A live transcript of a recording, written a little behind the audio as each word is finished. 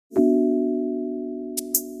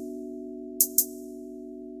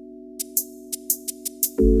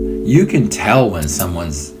You can tell when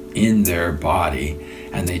someone's in their body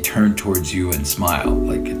and they turn towards you and smile.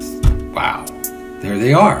 Like it's, wow, there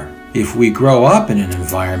they are. If we grow up in an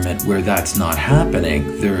environment where that's not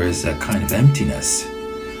happening, there is a kind of emptiness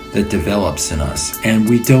that develops in us, and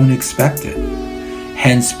we don't expect it.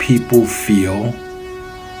 Hence, people feel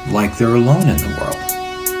like they're alone in the world.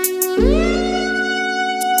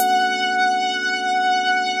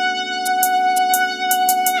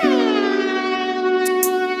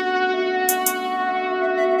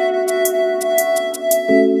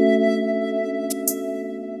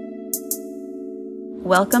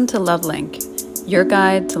 Welcome to Love Link, your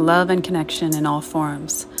guide to love and connection in all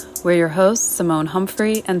forms. We're your hosts, Simone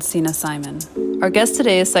Humphrey and Sina Simon. Our guest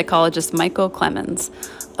today is psychologist Michael Clemmens,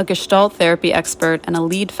 a Gestalt therapy expert and a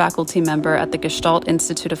lead faculty member at the Gestalt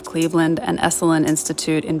Institute of Cleveland and Esalen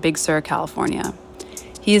Institute in Big Sur, California.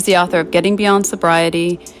 He is the author of Getting Beyond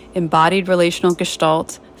Sobriety, Embodied Relational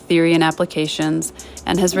Gestalt, Theory and Applications,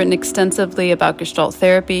 and has written extensively about Gestalt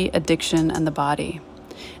therapy, addiction, and the body.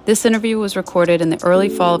 This interview was recorded in the early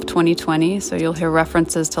fall of 2020, so you'll hear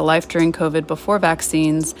references to life during COVID before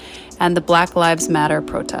vaccines and the Black Lives Matter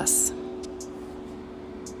protests.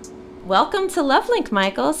 Welcome to LoveLink,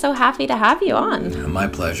 Michael. So happy to have you on. My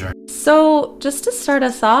pleasure. So just to start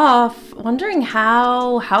us off, wondering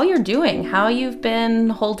how you're doing, how you've been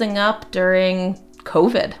holding up during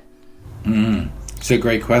COVID. It's a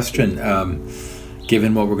great question.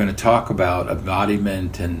 Given what we're going to talk about,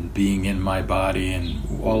 embodiment and being in my body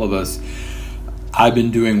and all of us, I've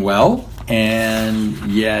been doing well, and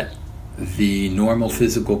yet the normal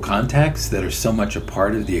physical contacts that are so much a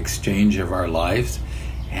part of the exchange of our lives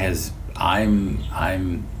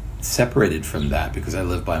I'm separated from that because I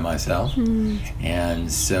live by myself. And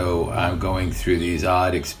so I'm going through these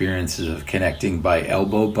odd experiences of connecting by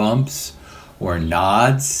elbow bumps or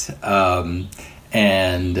nods.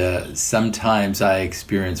 And sometimes I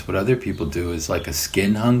experience what other people do is like a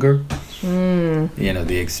skin hunger. You know,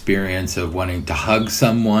 the experience of wanting to hug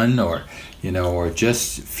someone or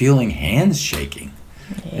just feeling hands shaking.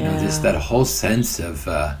 Yeah. Just that whole sense of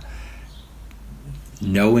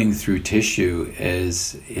knowing through tissue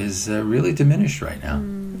is really diminished right now.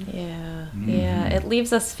 Yeah, it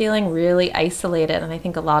leaves us feeling really isolated, and I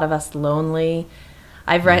think a lot of us lonely.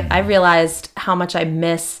 I realized how much I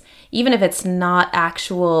miss, even if it's not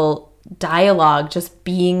actual dialogue, just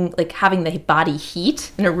being like having the body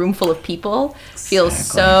heat in a room full of people feels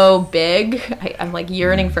so big. I'm like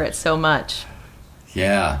yearning for it so much.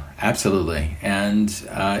 Yeah, absolutely. And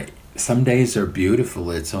some days are beautiful.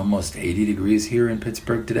 It's almost 80 degrees here in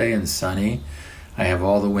Pittsburgh today and sunny. I have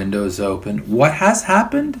all the windows open. What has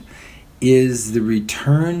happened is the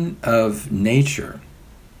return of nature.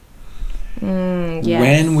 Yes.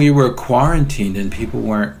 When we were quarantined and people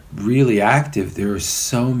weren't really active, there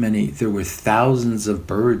were thousands of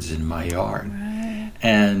birds in my yard. Right.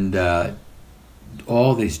 And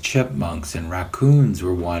all these chipmunks and raccoons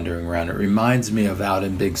were wandering around. It reminds me of out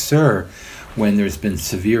in Big Sur when there's been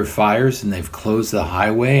severe fires and they've closed the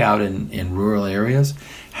highway out in rural areas,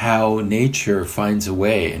 how nature finds a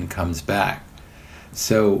way and comes back.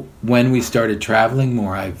 So when we started traveling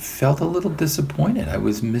more, I felt a little disappointed. I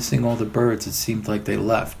was missing all the birds. It seemed like they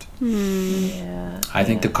left. I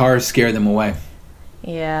think the cars scared them away.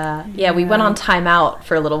 Yeah, we went on timeout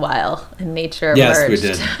for a little while and nature emerged. Yes, we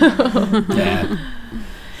did. Yeah.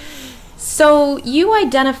 So you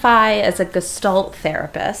identify as a Gestalt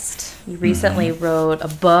therapist. You recently wrote a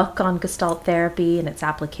book on Gestalt therapy and its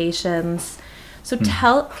applications. So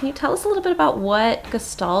can you tell us a little bit about what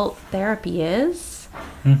Gestalt therapy is?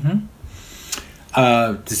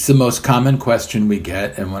 This is the most common question we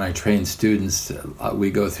get, and when I train students,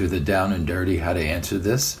 we go through the down and dirty how to answer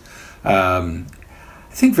this. I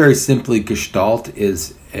think very simply, Gestalt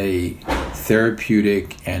is a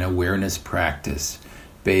therapeutic and awareness practice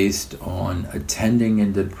based on attending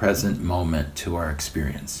in the present moment to our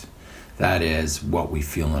experience. That is what we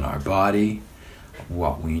feel in our body,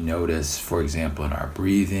 what we notice, for example, in our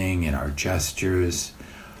breathing, in our gestures,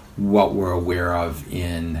 what we're aware of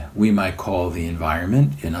in, we might call the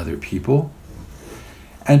environment, in other people.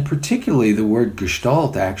 And particularly the word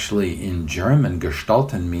Gestalt, actually in German,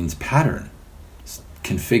 Gestalten means pattern,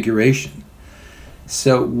 configuration.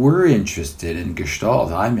 So we're interested in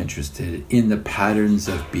Gestalt, I'm interested in the patterns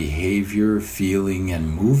of behavior, feeling,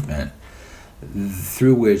 and movement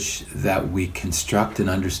through which that we construct and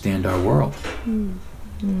understand our world.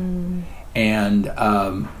 And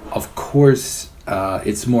of course,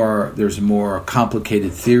 there's more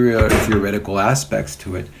complicated theoretical aspects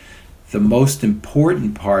to it. The most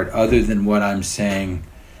important part, other than what I'm saying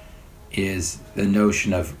is the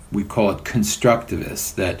notion of, we call it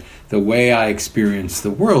constructivist, that the way I experience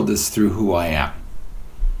the world is through who I am.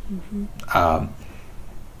 Mm-hmm.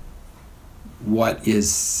 What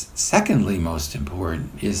is secondly most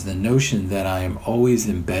important is the notion that I am always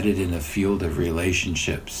embedded in a field of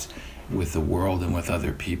relationships with the world and with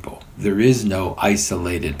other people. There is no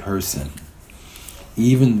isolated person,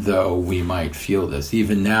 even though we might feel this.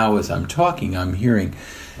 Even now as I'm talking, I'm hearing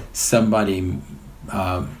somebody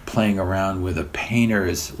playing around with a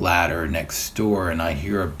painter's ladder next door, and I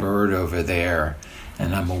hear a bird over there,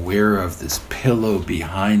 and I'm aware of this pillow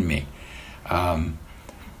behind me.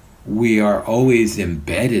 We are always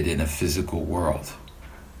embedded in a physical world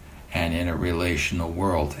and in a relational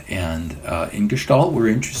world. And in Gestalt, we're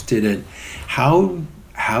interested in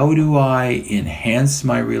how do I enhance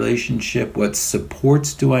my relationship? What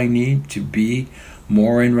supports do I need to be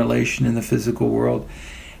more in relation in the physical world?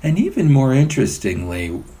 And even more interestingly,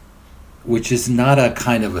 which is not a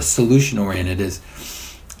kind of a solution-oriented, is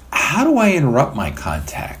how do I interrupt my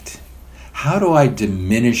contact? How do I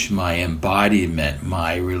diminish my embodiment,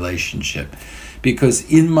 my relationship?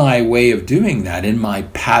 Because in my way of doing that, in my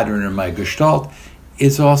pattern or my Gestalt,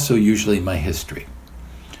 is also usually my history.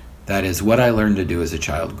 That is what I learned to do as a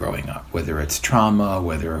child growing up, whether it's trauma,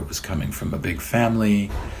 whether it was coming from a big family.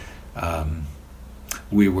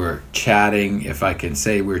 We were chatting, if I can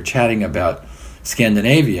say, we were chatting about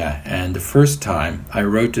Scandinavia, and the first time I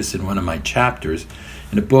wrote this in one of my chapters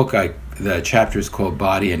in a book. The chapter is called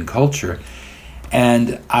Body and Culture,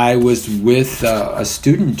 and I was with a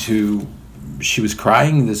student who, she was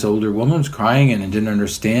crying, this older woman was crying and didn't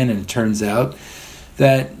understand, and it turns out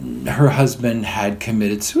that her husband had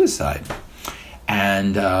committed suicide,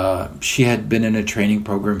 and she had been in a training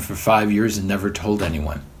program for 5 years and never told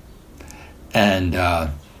anyone. And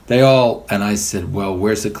and I said, well,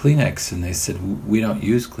 where's the Kleenex? And they said, we don't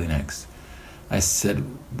use Kleenex. I said,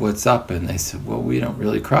 what's up? And they said, well, we don't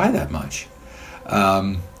really cry that much.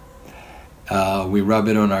 We rub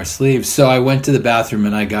it on our sleeves. So I went to the bathroom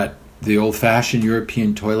and I got the old-fashioned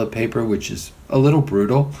European toilet paper, which is a little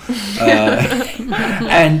brutal.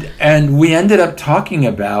 And we ended up talking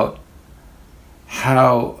about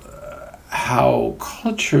how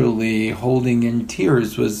culturally holding in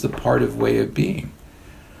tears was a part of way of being.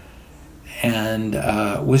 And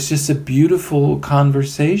it was just a beautiful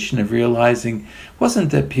conversation of realizing it wasn't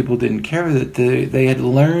that people didn't care, that they had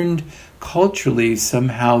learned culturally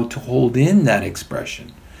somehow to hold in that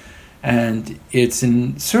expression. And it's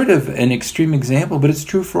sort of an extreme example, but it's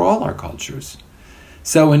true for all our cultures.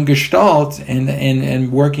 So in Gestalt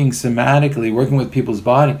and working somatically, working with people's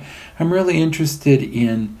body, I'm really interested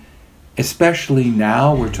in, especially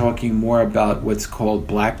now, we're talking more about what's called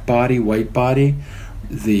black body, white body,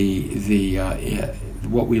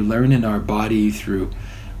 what we learn in our body through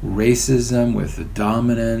racism, with the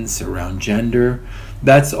dominance around gender.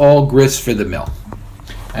 That's all grist for the mill.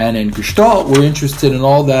 And in Gestalt, we're interested in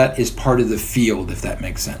all that is part of the field, if that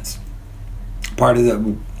makes sense. Part of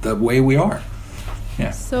the way we are.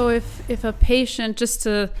 Yeah. So if a patient, just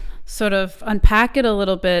to sort of unpack it a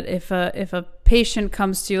little bit, if a patient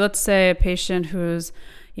comes to you, let's say a patient who's,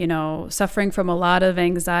 suffering from a lot of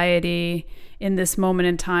anxiety in this moment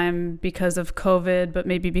in time because of COVID, but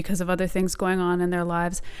maybe because of other things going on in their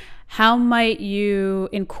lives, how might you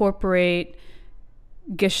incorporate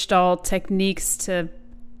Gestalt techniques to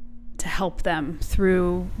help them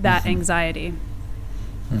through that anxiety?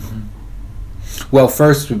 Mm-hmm. Well,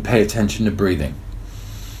 first we pay attention to breathing.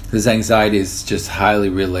 Because anxiety is just highly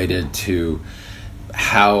related to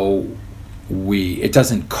how it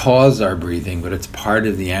doesn't cause our breathing, but it's part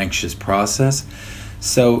of the anxious process.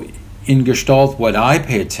 So in Gestalt, what I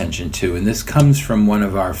pay attention to, and this comes from one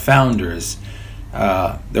of our founders,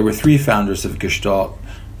 there were 3 founders of Gestalt,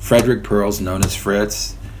 Frederick Perls, known as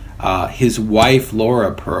Fritz, his wife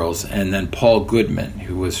Laura Perls, and then Paul Goodman,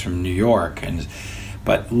 who was from New York.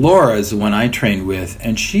 But Laura is the one I trained with,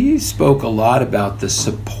 and she spoke a lot about the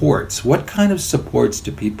supports. What kind of supports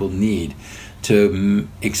do people need to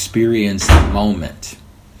experience the moment?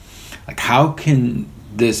 Like, how can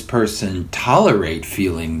this person tolerate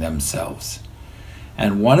feeling themselves?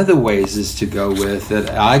 And one of the ways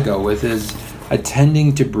I go with is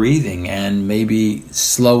attending to breathing and maybe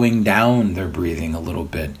slowing down their breathing a little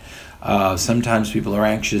bit. Sometimes people are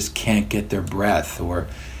anxious, can't get their breath, or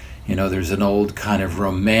there's an old kind of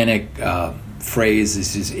romantic phrase,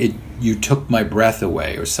 this is, you took my breath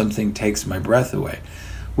away, or something takes my breath away.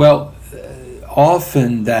 Well,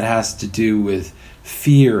 often that has to do with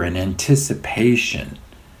fear and anticipation,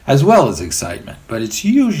 as well as excitement, but it's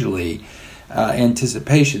usually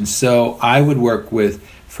anticipation. So I would work with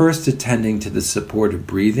first attending to the supportive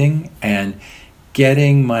breathing and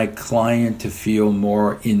getting my client to feel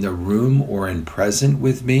more in the room or in present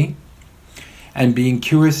with me, and being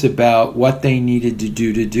curious about what they needed to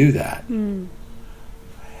do that,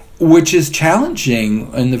 which is challenging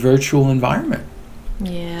in the virtual environment.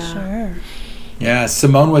 Yeah. Sure. Yeah,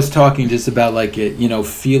 Simone was talking just about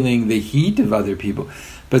feeling the heat of other people.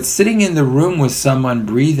 But sitting in the room with someone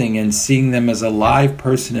breathing and seeing them as a live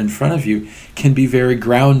person in front of you can be very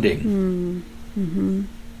grounding. Mm-hmm.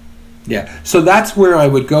 Yeah, so that's where I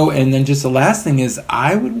would go. And then just the last thing is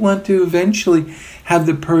I would want to eventually have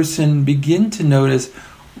the person begin to notice,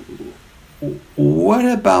 what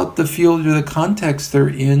about the field or the context they're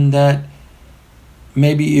in that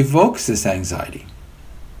maybe evokes this anxiety?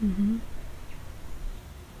 Mm-hmm.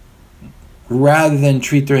 Rather than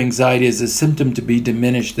treat their anxiety as a symptom to be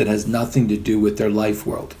diminished that has nothing to do with their life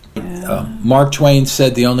world. Yeah. Mark Twain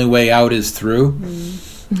said the only way out is through,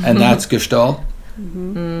 and that's Gestalt.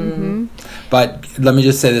 Mm-hmm. Mm-hmm. But let me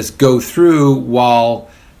just say this, go through while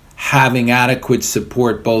having adequate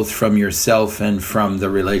support both from yourself and from the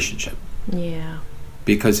relationship. Yeah.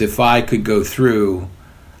 Because if I could go through,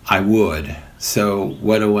 I would. So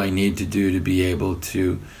what do I need to do to be able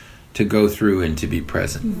to go through and to be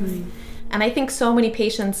present? Mm-hmm. And I think so many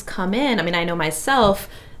patients come in, I mean, I know myself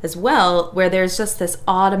as well, where there's just this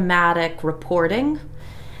automatic reporting.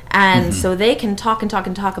 And so they can talk and talk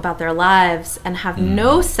and talk about their lives and have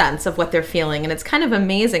no sense of what they're feeling. And it's kind of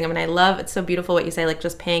amazing. I mean, it's so beautiful what you say, like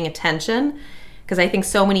just paying attention. Because I think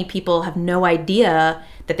so many people have no idea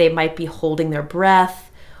that they might be holding their breath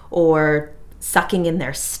or sucking in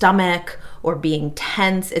their stomach or being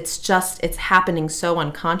tense. It's happening so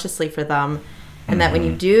unconsciously for them. And that when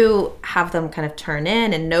you do have them kind of turn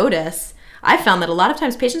in and notice, I found that a lot of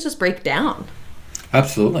times patients just break down.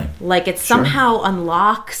 Absolutely. Like it somehow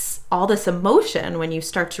unlocks all this emotion when you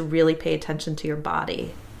start to really pay attention to your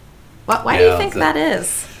body. Why do you think that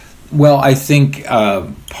is? Well, I think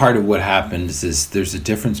part of what happens is there's a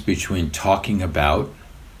difference between talking about,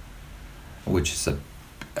 which is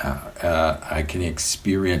I can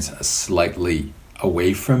experience slightly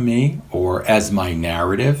away from me or as my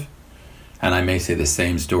narrative, and I may say the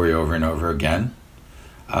same story over and over again.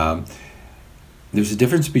 There's a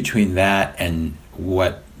difference between that and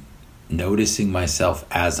noticing myself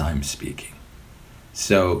as I'm speaking.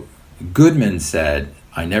 So Goodman said,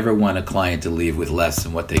 I never want a client to leave with less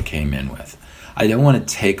than what they came in with. I don't want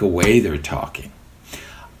to take away their talking.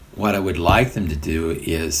 What I would like them to do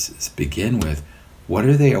is begin with, what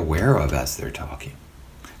are they aware of as they're talking?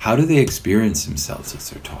 How do they experience themselves as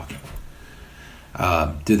they're talking?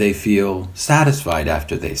 Do they feel satisfied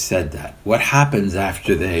after they said that? What happens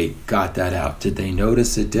after they got that out? Did they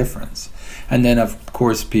notice a difference? And then, of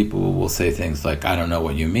course, people will say things like, I don't know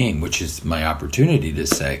what you mean, which is my opportunity to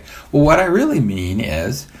say, well, what I really mean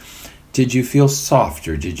is, did you feel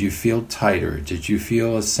softer? Did you feel tighter? Did you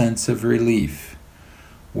feel a sense of relief?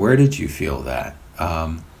 Where did you feel that?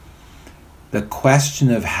 The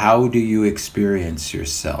question of how do you experience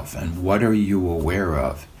yourself and what are you aware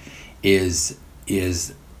of is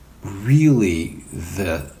really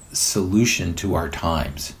the solution to our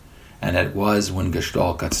times. And it was when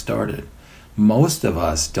Gestalt got started. Most of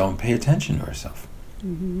us don't pay attention to ourselves.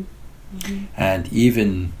 Mm-hmm. Mm-hmm. And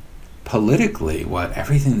even politically,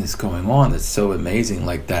 everything that's going on that's so amazing,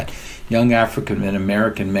 like that young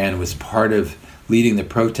African-American man was part of leading the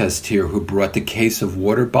protest here who brought the case of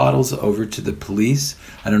water bottles over to the police.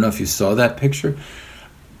 I don't know if you saw that picture.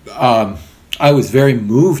 I was very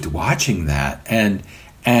moved watching that, and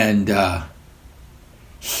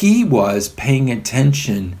he was paying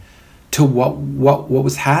attention to what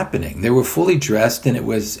was happening. They were fully dressed, and it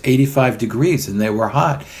was 85 degrees, and they were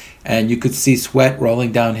hot, and you could see sweat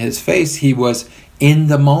rolling down his face. He was in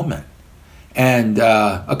the moment, and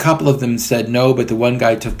a couple of them said no, but the one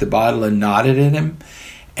guy took the bottle and nodded at him,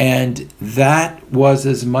 and that was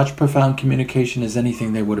as much profound communication as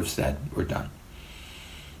anything they would have said or done.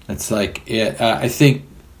 It's like I think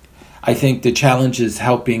the challenge is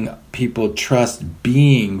helping people trust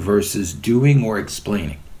being versus doing or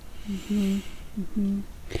explaining. Mm-hmm. Mm-hmm.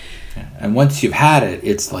 Yeah. And once you've had it,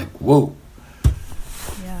 it's like, whoa.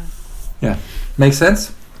 Yeah. Yeah. Make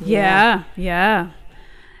sense? Yeah. Yeah.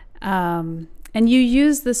 And you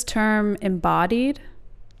use this term embodied.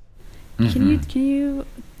 Mm-hmm. Can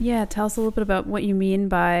you tell us a little bit about what you mean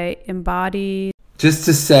by embodied? Just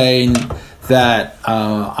to say that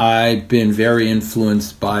I've been very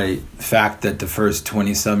influenced by the fact that the first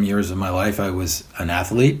 20-some years of my life I was an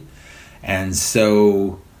athlete. And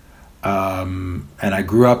so, and I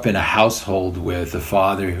grew up in a household with a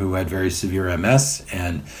father who had very severe MS.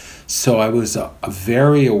 And So I was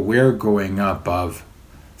very aware growing up of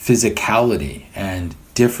physicality and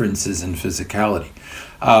differences in physicality.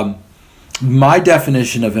 My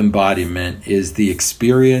definition of embodiment is the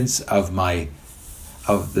experience of the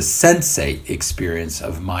sensate experience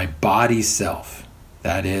of my body self.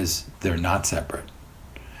 That is, they're not separate.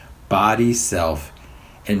 Body self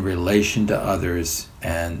in relation to others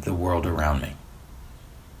and the world around me.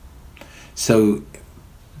 So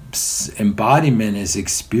embodiment is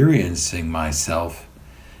experiencing myself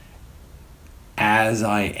as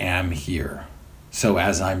I am here. So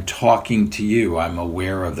as I'm talking to you, I'm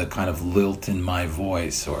aware of the kind of lilt in my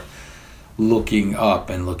voice, or looking up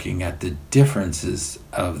and looking at the differences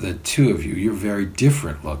of the two of you. You're very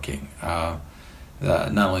different looking. Not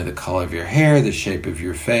only the color of your hair, the shape of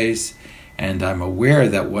your face, and I'm aware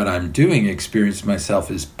that what I'm doing, experience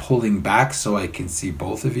myself, is pulling back so I can see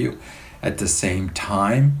both of you at the same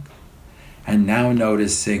time. And now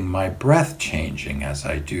noticing my breath changing as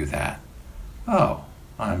I do that.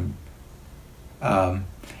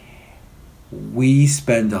 We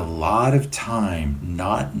spend a lot of time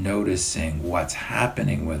not noticing what's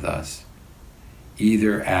happening with us,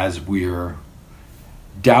 either as we're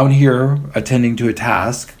down here attending to a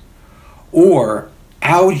task, or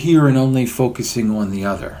out here and only focusing on the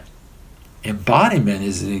other. Embodiment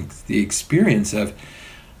is the experience of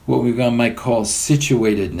what we might call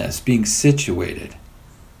situatedness, being situated.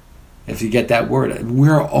 If you get that word,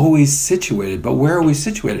 we're always situated, but where are we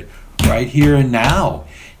situated? Right here and now,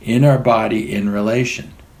 in our body, in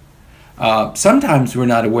relation. Sometimes we're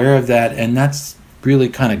not aware of that, and that's really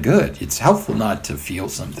kind of good. It's helpful not to feel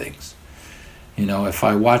some things. You know, if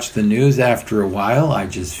I watch the news after a while, I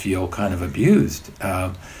just feel kind of abused.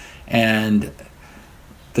 And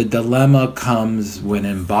the dilemma comes when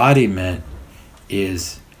embodiment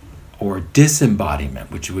is, or disembodiment,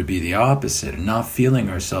 which would be the opposite, and not feeling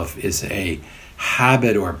ourselves, is a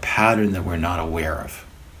habit or pattern that we're not aware of.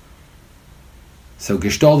 So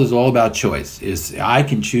Gestalt is all about choice. I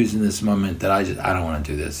can choose in this moment that I don't want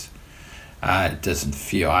to do this. It doesn't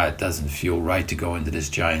feel right to go into this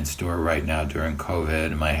giant store right now during COVID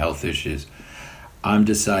and my health issues. I'm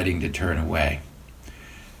deciding to turn away.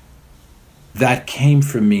 That came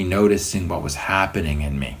from me noticing what was happening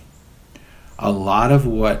in me. A lot of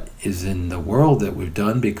what is in the world that we've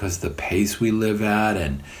done, because the pace we live at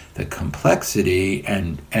and the complexity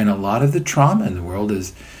and a lot of the trauma in the world,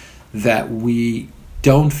 is that we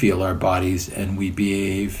don't feel our bodies and we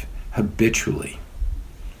behave habitually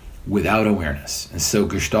without awareness. And so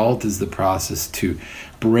Gestalt is the process to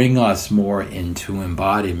bring us more into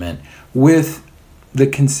embodiment with the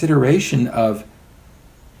consideration of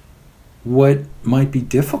what might be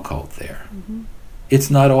difficult there. Mm-hmm. It's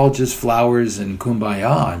not all just flowers and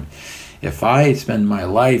kumbaya. If I spend my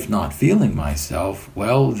life not feeling myself,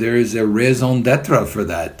 well, there's a raison d'etre for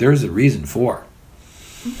that. There's a reason for.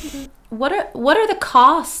 Mm-hmm. What are the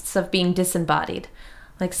costs of being disembodied?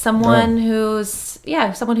 Like someone who's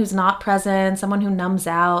not present, someone who numbs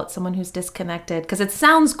out, someone who's disconnected. Because it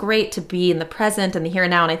sounds great to be in the present and the here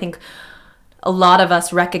and now, and I think a lot of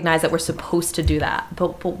us recognize that we're supposed to do that.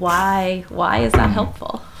 But why is that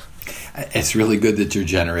helpful? It's really good that your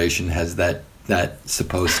generation has that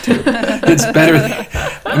supposed to. It's better.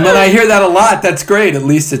 And when I hear that a lot, that's great. At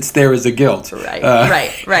least it's there as a guilt. Right.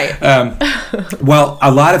 Well,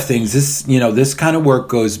 a lot of things. This kind of work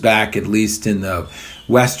goes back, at least in the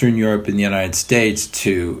Western Europe and the United States,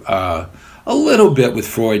 to a little bit with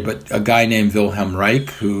Freud, but a guy named Wilhelm Reich,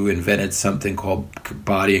 who invented something called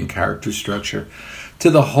body and character structure, to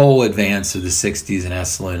the whole advance of the 60s and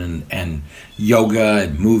Esalen and yoga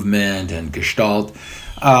and movement and Gestalt.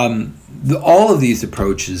 All of these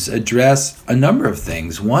approaches address a number of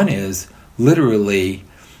things. One is literally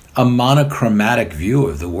a monochromatic view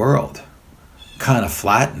of the world, kind of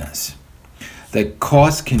flatness. The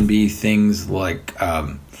cause can be things like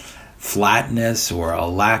flatness or a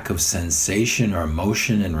lack of sensation or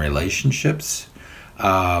emotion in relationships.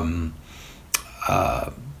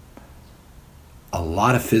 A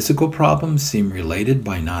lot of physical problems seem related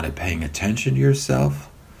by not paying attention to yourself.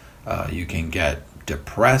 You can get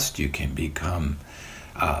depressed, you can become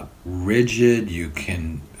rigid, you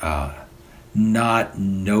can not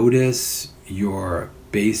notice your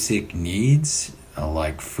basic needs,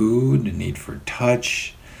 like food, the need for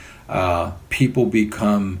touch. People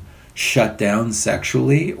become shut down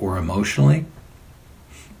sexually or emotionally.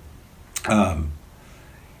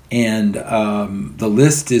 And the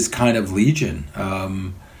list is kind of legion.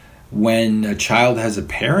 When a child has a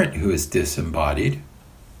parent who is disembodied,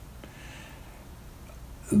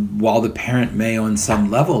 while the parent may on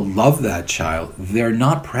some level love that child, they're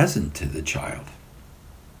not present to the child.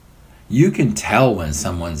 You can tell when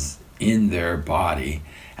someone's in their body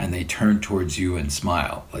and they turn towards you and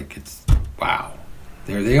smile. Like, it's, wow,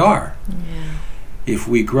 there they are. Yeah. If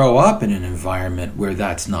we grow up in an environment where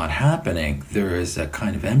that's not happening, there is a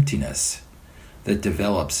kind of emptiness that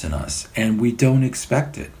develops in us, and we don't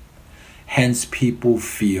expect it. Hence, people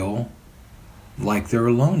feel like they're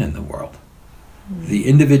alone in the world. The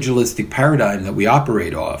individualistic paradigm that we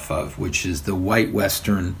operate off of, which is the white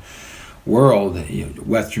Western world,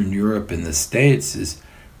 Western Europe and the States, is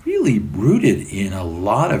really rooted in a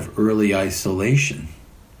lot of early isolation.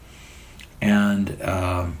 And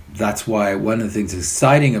that's why one of the things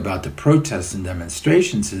exciting about the protests and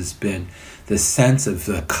demonstrations has been the sense of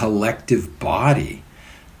the collective body.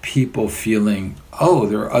 People feeling, oh,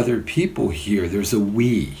 there are other people here. There's a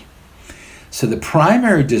we. So the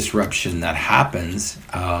primary disruption that happens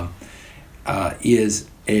is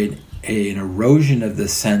an erosion of the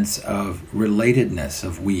sense of relatedness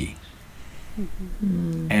of we.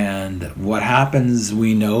 Mm-hmm. And what happens,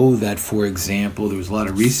 we know that, for example, there was a lot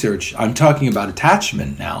of research. I'm talking about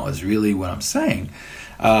attachment now is really what I'm saying.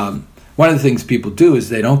 One of the things people do is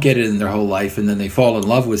they don't get it in their whole life, and then they fall in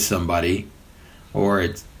love with somebody, or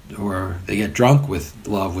they get drunk with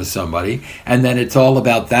love with somebody, and then it's all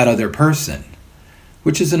about that other person,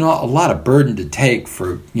 which is a lot of burden to take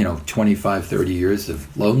for 25, 30 years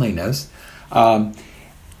of loneliness.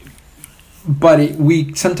 But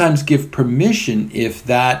we sometimes give permission if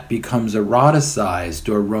that becomes eroticized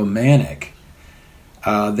or romantic,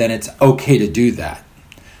 then it's okay to do that.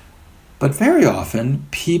 But very often,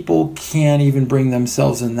 people can't even bring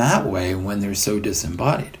themselves in that way when they're so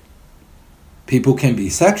disembodied. People can be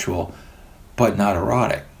sexual, but not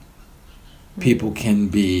erotic. People can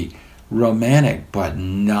be romantic, but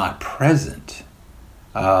not present.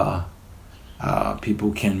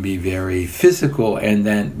 People can be very physical and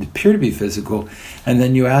then appear to be physical, and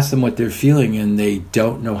then you ask them what they're feeling and they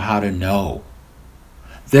don't know how to know.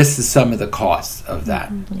 This is some of the costs of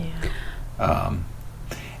that. Yeah.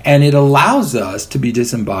 And it allows us to be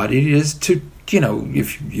disembodied is to,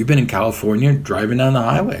 if you've been in California driving down the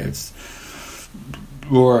highway,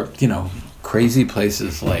 or crazy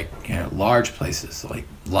places like, large places like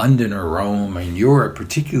London or Rome and Europe,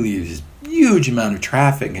 particularly, there's huge amount of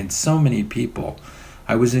traffic and so many people.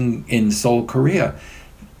 I was in Seoul, Korea.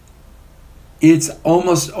 It's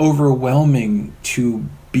almost overwhelming to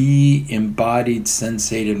be embodied,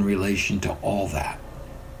 sensate in relation to all that.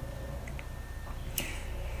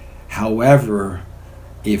 However,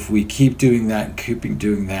 if we keep doing that and keeping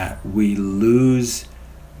doing that, we lose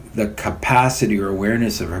the capacity or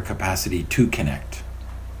awareness of our capacity to connect.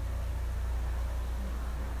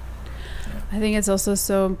 I think it's also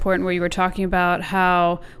so important where you were talking about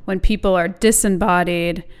how when people are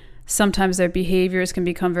disembodied, sometimes their behaviors can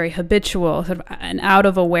become very habitual and out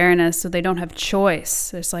of awareness, so they don't have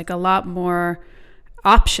choice. There's like a lot more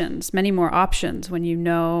options, many more options when you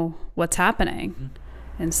know what's happening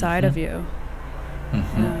inside of you.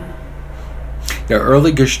 Mm-hmm. Yeah. The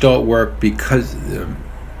early Gestalt work, because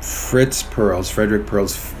Frederick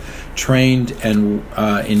Perls trained and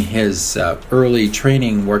in his early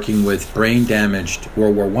training working with brain-damaged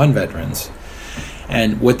World War I veterans.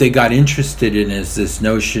 And what they got interested in is this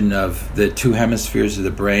notion of the two hemispheres of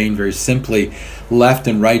the brain, very simply left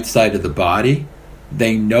and right side of the body.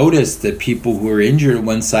 They noticed that people who were injured at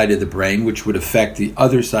one side of the brain, which would affect the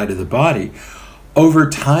other side of the body, over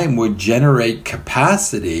time would generate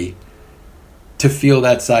capacity to feel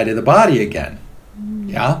that side of the body again.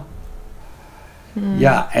 Yeah?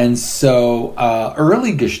 Yeah, and so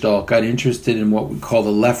early Gestalt got interested in what we call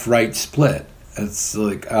the left-right split. It's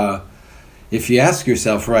like, if you ask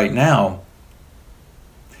yourself right now,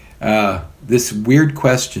 this weird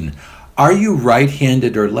question, are you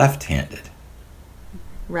right-handed or left-handed?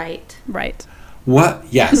 Right. Right. What?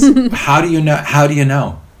 Yes. How do you know? How do you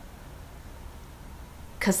know?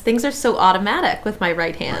 Because things are so automatic with my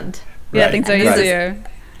right hand. Yeah, things are easier.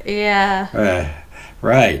 Yeah.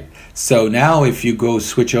 Right. So now if you go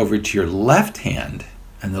switch over to your left hand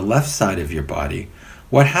and the left side of your body,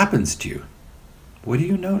 what happens to you? What do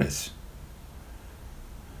you notice?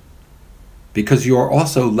 Because you're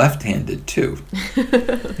also left-handed too.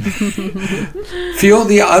 Feel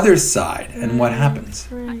the other side and what happens?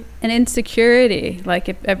 Right. An insecurity, like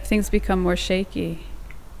if things become more shaky.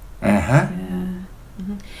 Uh-huh. Yeah.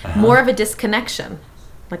 Uh-huh. More of a disconnection.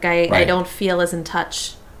 Like I don't feel as in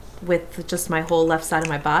touch with just my whole left side of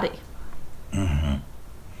my body. Mm-hmm.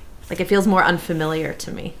 Like it feels more unfamiliar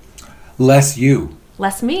to me. Less you.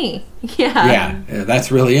 Less me. Yeah. Yeah,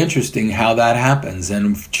 that's really interesting how that happens.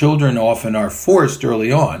 And children often are forced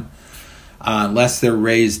early on, unless they're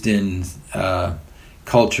raised in,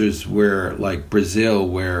 cultures where, like Brazil,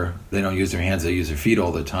 where they don't use their hands, they use their feet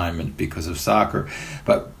all the time, and because of soccer.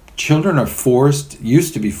 But children are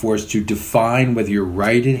used to be forced to define whether you're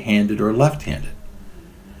right-handed or left-handed.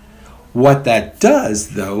 What that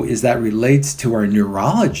does, though, is that relates to our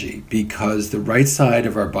neurology, because the right side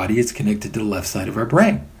of our body is connected to the left side of our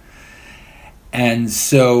brain. And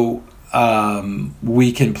so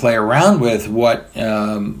we can play around with what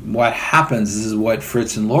happens. This is what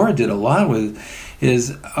Fritz and Laura did a lot with,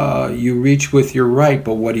 is you reach with your right,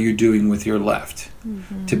 but what are you doing with your left?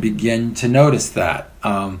 Mm-hmm. To begin to notice that.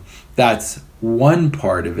 That's one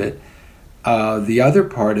part of it. The other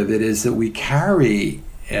part of it is that we carry,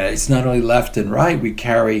 it's not only left and right, we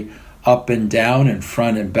carry up and down and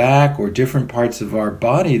front and back, or different parts of our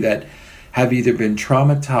body that have either been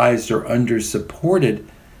traumatized or under-supported,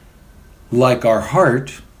 like our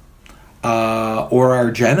heart, or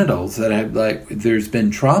our genitals that have, like, there's been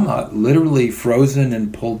trauma, literally frozen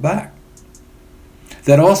and pulled back,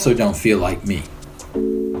 that also don't feel like me.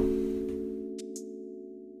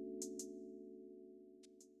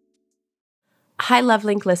 Hi,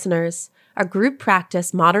 LoveLink listeners. Our group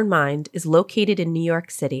practice, Modern Mind, is located in New York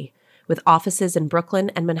City, with offices in Brooklyn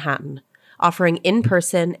and Manhattan, offering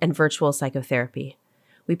in-person and virtual psychotherapy.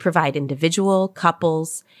 We provide individual,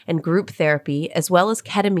 couples, and group therapy, as well as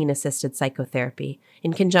ketamine-assisted psychotherapy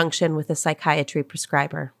in conjunction with a psychiatry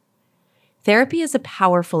prescriber. Therapy is a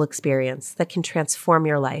powerful experience that can transform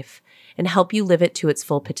your life and help you live it to its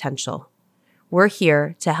full potential. We're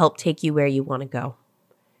here to help take you where you want to go.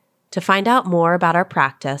 To find out more about our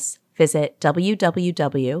practice, visit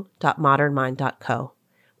www.modernmind.co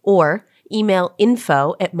or email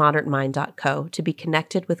info@modernmind.co to be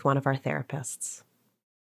connected with one of our therapists.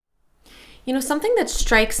 You know, something that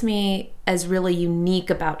strikes me as really unique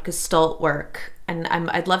about Gestalt work, and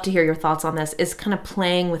I'd love to hear your thoughts on this, is kind of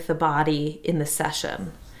playing with the body in the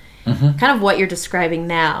session. Mm-hmm. Kind of what you're describing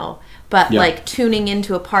now, but like tuning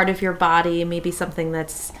into a part of your body, maybe something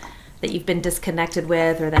that you've been disconnected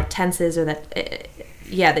with, or that tenses, or that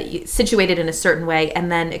you situated in a certain way,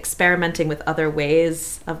 and then experimenting with other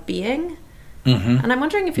ways of being. Mm-hmm. And I'm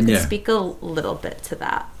wondering if you could speak a little bit to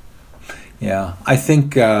that. Yeah, I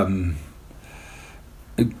think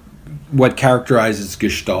what characterizes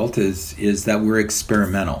Gestalt is that we're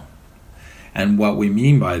experimental. And what we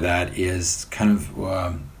mean by that is kind of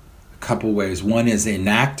a couple ways. One is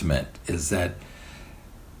enactment, is that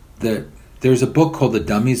there's a book called The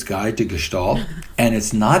Dummy's Guide to Gestalt, and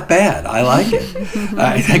it's not bad. I like it.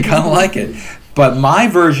 I kind of like it. But my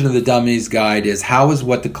version of The Dummy's Guide is, how is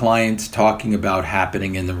what the client's talking about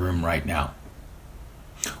happening in the room right now?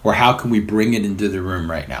 Or how can we bring it into the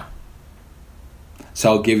room right now? So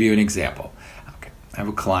I'll give you an example. Okay. I have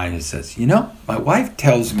a client who says, my wife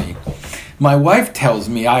tells me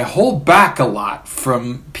I hold back a lot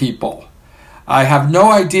from people. I have no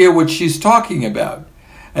idea what she's talking about.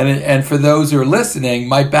 And for those who are listening,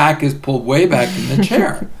 my back is pulled way back in the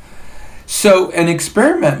chair. So an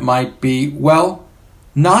experiment might be, well,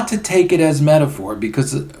 not to take it as metaphor,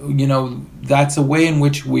 because, that's a way in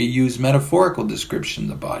which we use metaphorical description of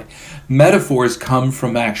the body. Metaphors come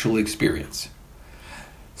from actual experience.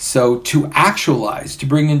 So to actualize, to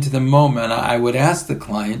bring into the moment, I would ask the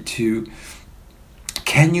client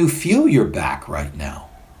can you feel your back right now?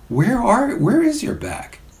 Where is your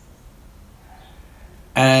back?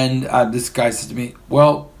 And this guy said to me,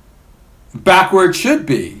 well, back where it should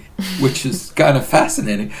be, which is kind of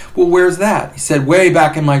fascinating. Well, where's that? He said, way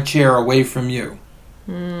back in my chair, away from you.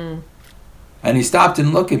 Mm. And he stopped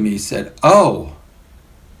and looked at me. He said, oh,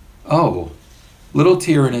 little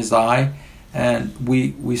tear in his eye. And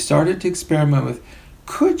we started to experiment with,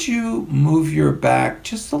 could you move your back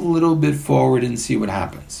just a little bit forward and see what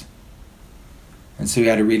happens? And so he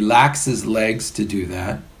had to relax his legs to do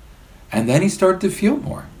that. And then he started to feel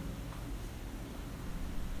more.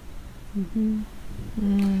 Mm-hmm.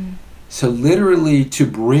 Mm. So literally, to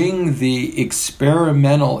bring the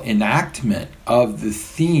experimental enactment of the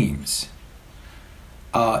themes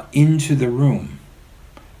into the room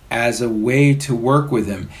as a way to work with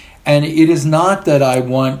him. And it is not that I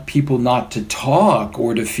want people not to talk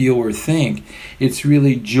or to feel or think. It's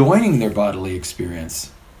really joining their bodily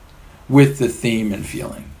experience with the theme and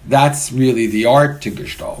feeling. That's really the art to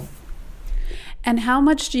Gestalt. And how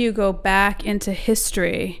much do you go back into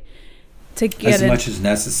history to get as much as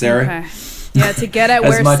necessary? Okay. Yeah, to get at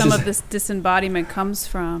where some of this disembodiment comes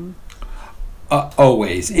from.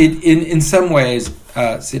 Always. In some ways,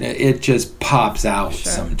 it just pops out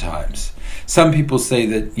sometimes. Some people say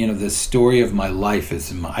that, the story of my life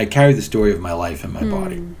I carry the story of my life in my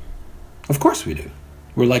body. Of course we do.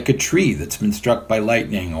 We're like a tree that's been struck by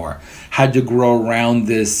lightning or had to grow around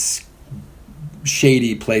this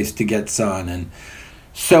shady place to get sun. And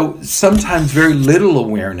so sometimes very little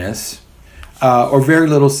awareness or very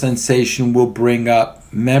little sensation will bring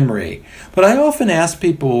up memory. But I often ask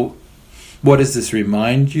people, what does this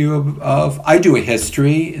remind you of? I do a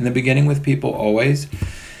history in the beginning with people always.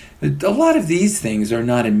 A lot of these things are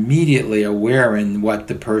not immediately aware in what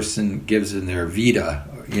the person gives in their vita,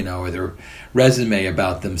 or their resume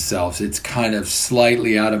about themselves. It's kind of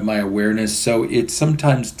slightly out of my awareness, so it's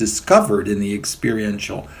sometimes discovered in the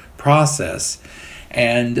experiential process.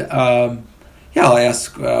 And I'll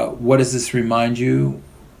ask, what does this remind you?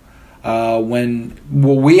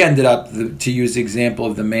 We ended up, to use the example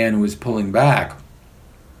of the man who was pulling back,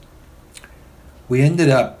 we ended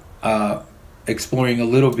up exploring a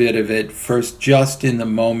little bit of it first just in the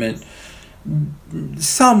moment,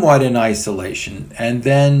 somewhat in isolation, and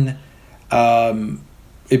then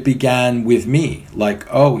it began with me, like,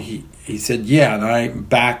 he said, yeah, and I'm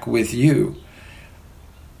back with you.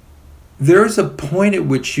 There's a point at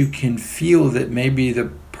which you can feel that maybe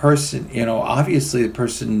the person, obviously the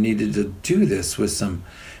person needed to do this with some.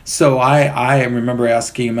 So I remember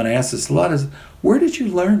asking him, and I asked this a lot, is, where did you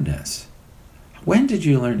learn this? When did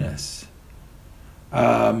you learn this?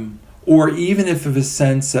 Or even if of a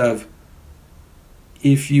sense of,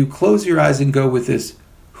 if you close your eyes and go with this,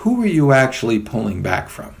 who are you actually pulling back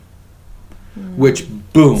from? Which,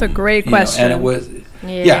 boom. It's a great question. And it was,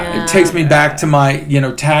 it takes me back to my,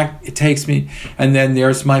 it takes me, and then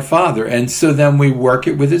there's my father. And so then we work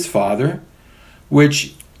it with his father,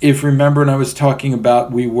 which, if remember, and I was talking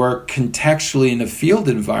about, we work contextually in a field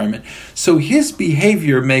environment. So his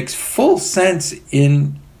behavior makes full sense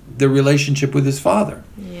in the relationship with his father.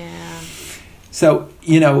 Yeah. So,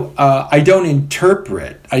 I don't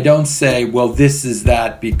interpret. I don't say, well, this is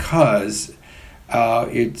that, because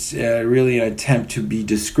it's really an attempt to be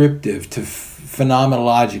descriptive, to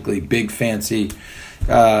phenomenologically, big, fancy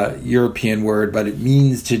European word, but it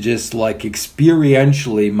means to just like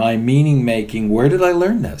experientially, my meaning making, where did I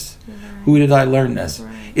learn this? Right. Who did I learn this?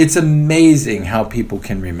 Right. It's amazing how people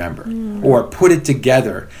can remember or put it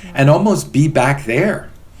together and almost be back there.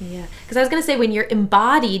 Yeah, because I was going to say, when you're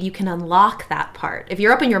embodied, you can unlock that part. If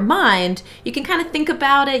you're up in your mind, you can kind of think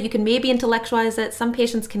about it. You can maybe intellectualize it. Some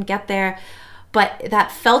patients can get there. But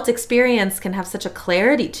that felt experience can have such a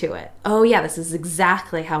clarity to it. Oh, yeah, this is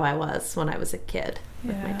exactly how I was when I was a kid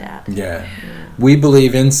with my dad. Yeah. We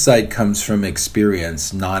believe insight comes from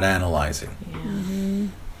experience, not analyzing. Yeah. Mm-hmm.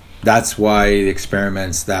 That's why the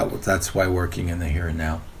experiments, that's why working in the here and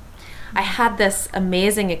now. I had this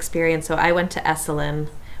amazing experience. So I went to Esalen,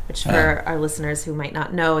 which for our listeners who might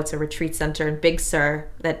not know, it's a retreat center in Big Sur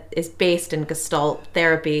that is based in Gestalt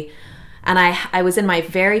therapy. And I was in my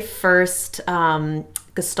very first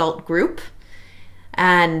Gestalt group.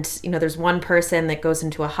 And, there's one person that goes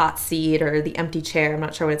into a hot seat or the empty chair, I'm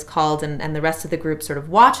not sure what it's called, and the rest of the group sort of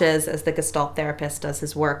watches as the Gestalt therapist does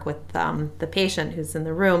his work with the patient who's in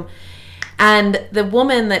the room. And the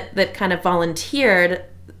woman that kind of volunteered,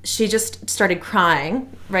 she just started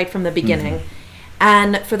crying right from the beginning. Mm-hmm.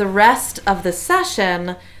 And for the rest of the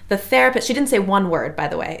session, the therapist, she didn't say one word, by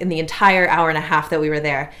the way, in the entire hour and a half that we were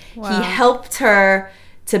there. Wow. He helped her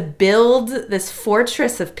to build this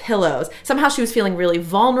fortress of pillows. Somehow she was feeling really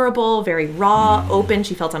vulnerable, very raw, open.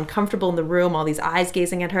 She felt uncomfortable in the room, all these eyes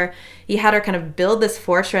gazing at her. He had her kind of build this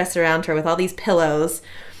fortress around her with all these pillows.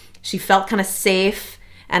 She felt kind of safe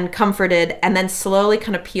and comforted, and then slowly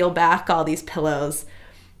kind of peel back all these pillows.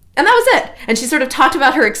 And that was it. And she sort of talked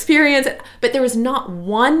about her experience, but there was not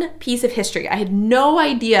one piece of history. I had no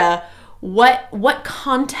idea what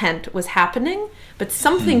content was happening, but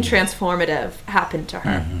something transformative happened to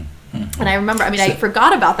her. Mm-hmm. Mm-hmm. And I remember, I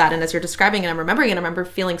forgot about that. And as you're describing it, I'm remembering it. I remember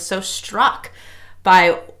feeling so struck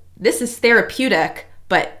by, this is therapeutic,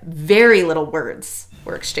 but very little words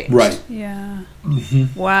were exchanged. Right. Yeah.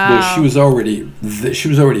 Mm-hmm. Wow. Well, she was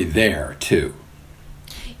already there too.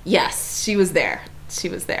 Yes, she was there. She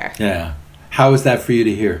was there. Yeah. How was that for you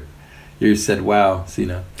to hear? You said, wow,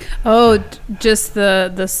 Sina. Oh, just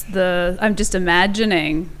the I'm just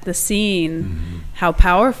imagining the scene, how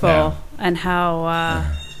powerful and how,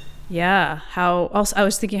 how, also I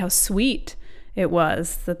was thinking how sweet it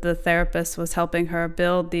was that the therapist was helping her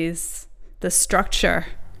build the structure.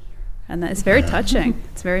 And that is very touching.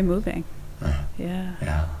 It's very moving.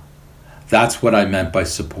 Yeah. That's what I meant by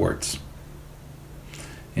supports.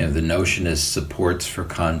 The notion is supports for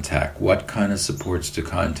contact. What kind of supports to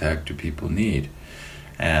contact do people need?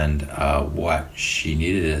 And what she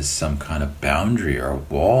needed is some kind of boundary or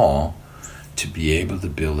wall to be able to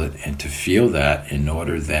build it and to feel that in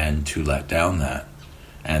order then to let down that.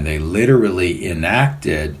 And they literally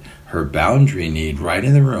enacted her boundary need right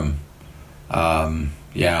in the room.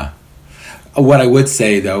 Yeah. What I would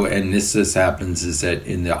say, though, and this happens, is that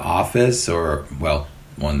in the office, or, well,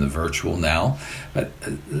 on the virtual now, but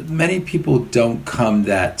many people don't come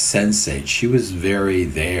that sensate. She was very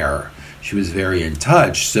there. She was very in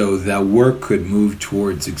touch, so that work could move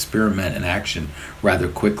towards experiment and action rather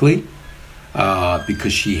quickly,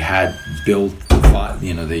 because she had built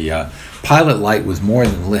the pilot light was more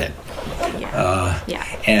than lit.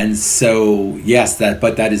 And so, yes,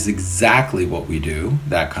 that is exactly what we do.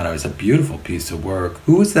 That kind of is a beautiful piece of work.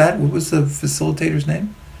 Who was that? What was the facilitator's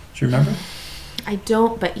name? Do you remember? I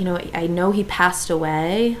don't, but I know he passed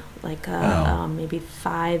away maybe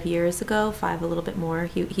 5 years ago, a little bit more.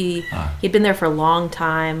 He'd been there for a long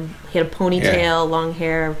time. He had a ponytail, long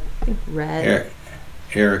hair, I think red.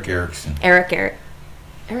 Eric Erickson. Eric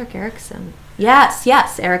Erickson. Yes,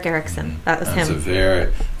 Eric Erickson. That was him. That's a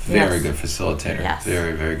very, very good facilitator. Yes.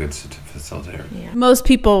 Very, very good facilitator. Yeah. Most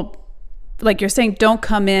people, like you're saying, don't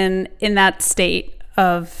come in that state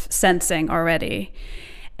of sensing already.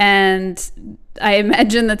 And I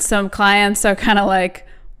imagine that some clients are kind of like,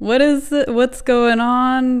 what's going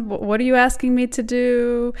on? What are you asking me to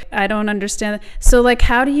do? I don't understand. So like,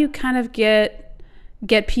 how do you kind of get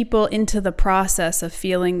people into the process of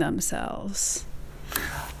feeling themselves?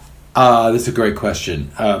 That's a great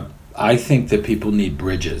question. I think that people need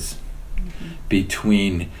bridges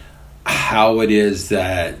between how it is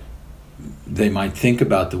that they might think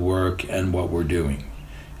about the work and what we're doing.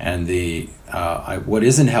 And what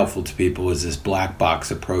isn't helpful to people is this black box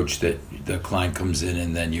approach that the client comes in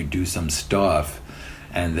and then you do some stuff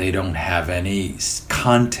and they don't have any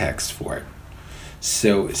context for it.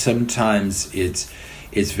 So sometimes it's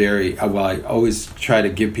very, I always try to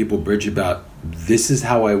give people a bridge about, this is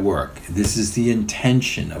how I work. This is the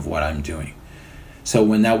intention of what I'm doing. So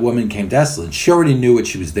when that woman came to Esalen, she already knew what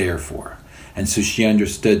she was there for. And so she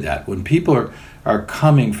understood that. When people are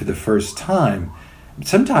coming for the first time,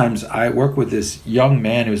 sometimes I work with this young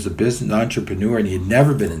man who's a business entrepreneur and he had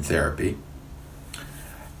never been in therapy.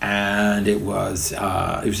 And it was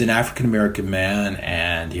an African-American man,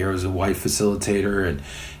 and here was a white facilitator, and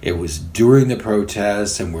it was during the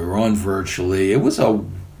protests, and we were on virtually. It was a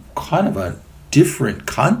kind of a different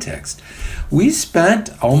context. We spent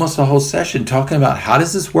almost a whole session talking about how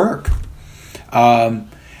does this work?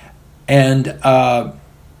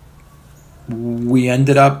 We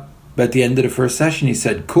ended up, at the end of the first session, he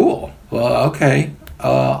said, cool, well, okay,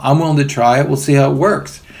 I'm willing to try it. We'll see how it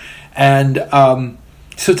works. And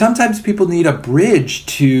so sometimes people need a bridge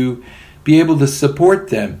to be able to support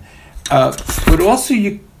them. But also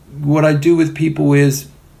what I do with people is,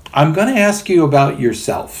 I'm going to ask you about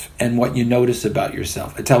yourself and what you notice about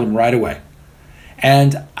yourself. I tell them right away.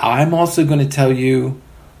 And I'm also going to tell you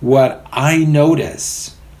what I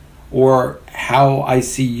notice or how I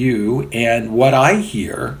see you and what I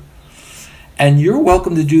hear. And you're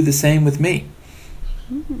welcome to do the same with me.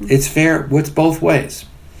 Mm-hmm. It's fair. It's both ways.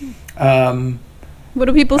 What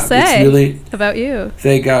do people say about you?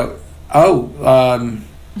 They go,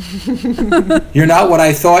 you're not what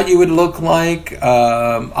I thought you would look like.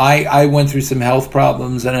 I went through some health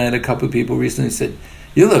problems, and I had a couple of people recently said,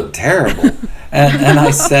 you look terrible. and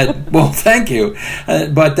I said, well, thank you.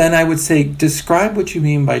 But then I would say, describe what you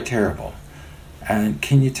mean by terrible. And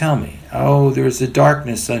can you tell me? Oh, there's a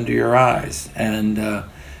darkness under your eyes. And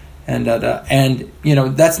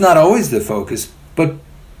that's not always the focus, but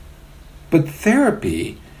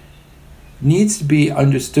therapy needs to be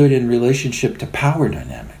understood in relationship to power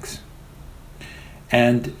dynamics.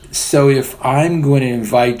 And so if I'm going to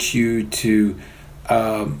invite you to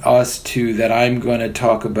that I'm going to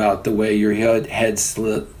talk about the way your head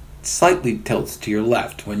slightly tilts to your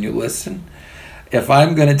left when you listen, if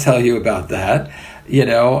I'm going to tell you about that,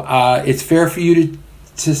 it's fair for you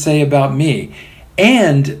to say about me.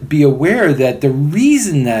 And be aware that the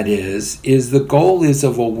reason that is the goal is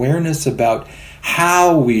of awareness about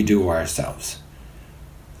how we do ourselves.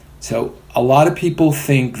 So a lot of people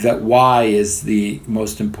think that why is the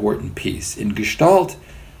most important piece. In Gestalt,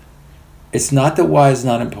 it's not that why is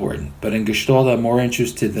not important, but in Gestalt I'm more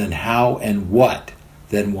interested in how and what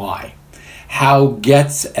than why. How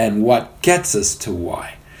gets and what gets us to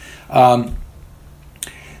why.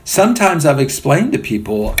 Sometimes I've explained to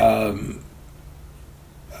people,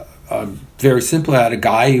 very simply, I had a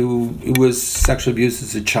guy who was sexually abused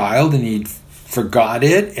as a child, and he forgot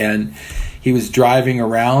it, and he was driving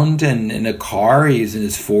around and in a car. He's in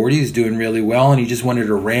his 40s, doing really well, and he just wanted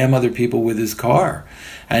to ram other people with his car.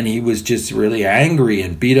 And he was just really angry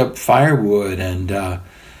and beat up firewood. And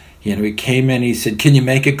he came in, he said, can you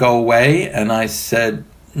make it go away? And I said,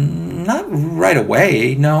 Not right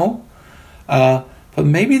away, no. But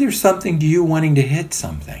maybe there's something to you wanting to hit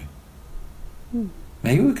something.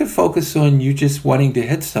 Maybe we could focus on you just wanting to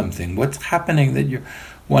hit something. What's happening that you're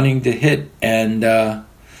wanting to hit? And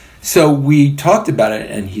so we talked about it,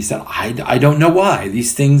 and he said, I don't know why.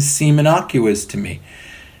 These things seem innocuous to me.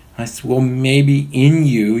 I said, well, maybe in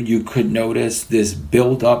you could notice this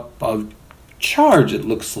buildup of charge, it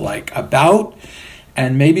looks like, about,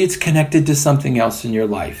 and maybe it's connected to something else in your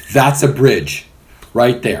life. That's a bridge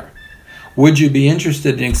right there. Would you be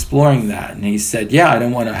interested in exploring that? And he said, yeah, I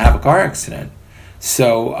don't want to have a car accident.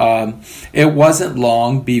 So it wasn't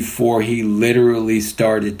long before he literally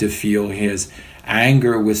started to feel his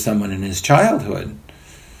anger with someone in his childhood.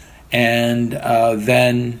 And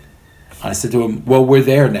then I said to him, well, we're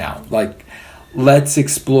there now. Like, let's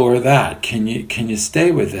explore that. Can you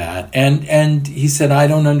stay with that? And he said, I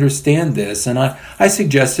don't understand this. And I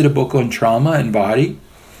suggested a book on trauma and body.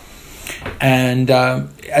 And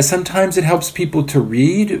sometimes it helps people to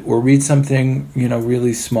read something,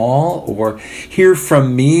 really small, or hear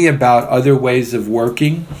from me about other ways of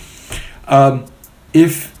working.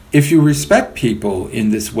 If you respect people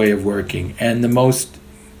in this way of working, and the most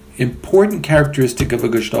important characteristic of a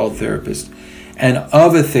Gestalt therapist and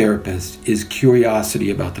of a therapist is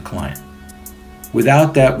curiosity about the client.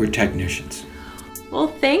 Without that, we're technicians. Well,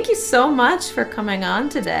 thank you so much for coming on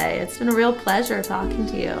today. It's been a real pleasure talking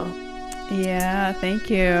to you. Yeah, thank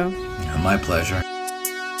you. Yeah, my pleasure.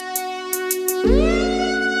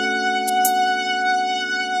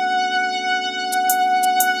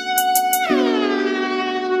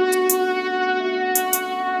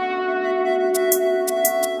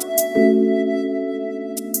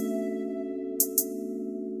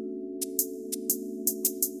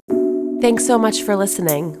 Thanks so much for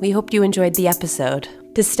listening. We hope you enjoyed the episode.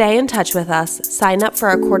 To stay in touch with us, sign up for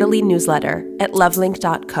our quarterly newsletter at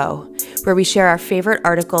lovelink.co, where we share our favorite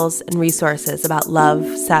articles and resources about love,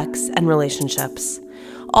 sex, and relationships.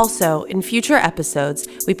 Also, in future episodes,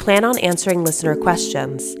 we plan on answering listener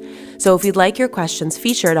questions. So if you'd like your questions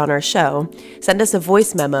featured on our show, send us a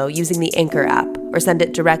voice memo using the Anchor app, or send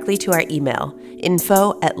it directly to our email,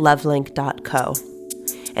 info@lovelink.co.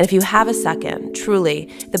 And if you have a second, truly,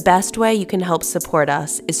 the best way you can help support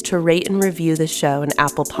us is to rate and review the show in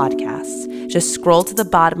Apple Podcasts. Just scroll to the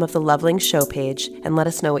bottom of the Lovelink show page and let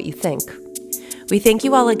us know what you think. We thank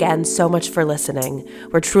you all again so much for listening.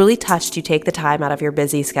 We're truly touched you take the time out of your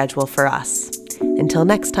busy schedule for us. Until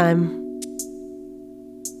next time.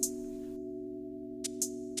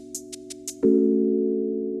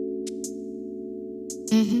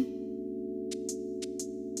 Mm-hmm.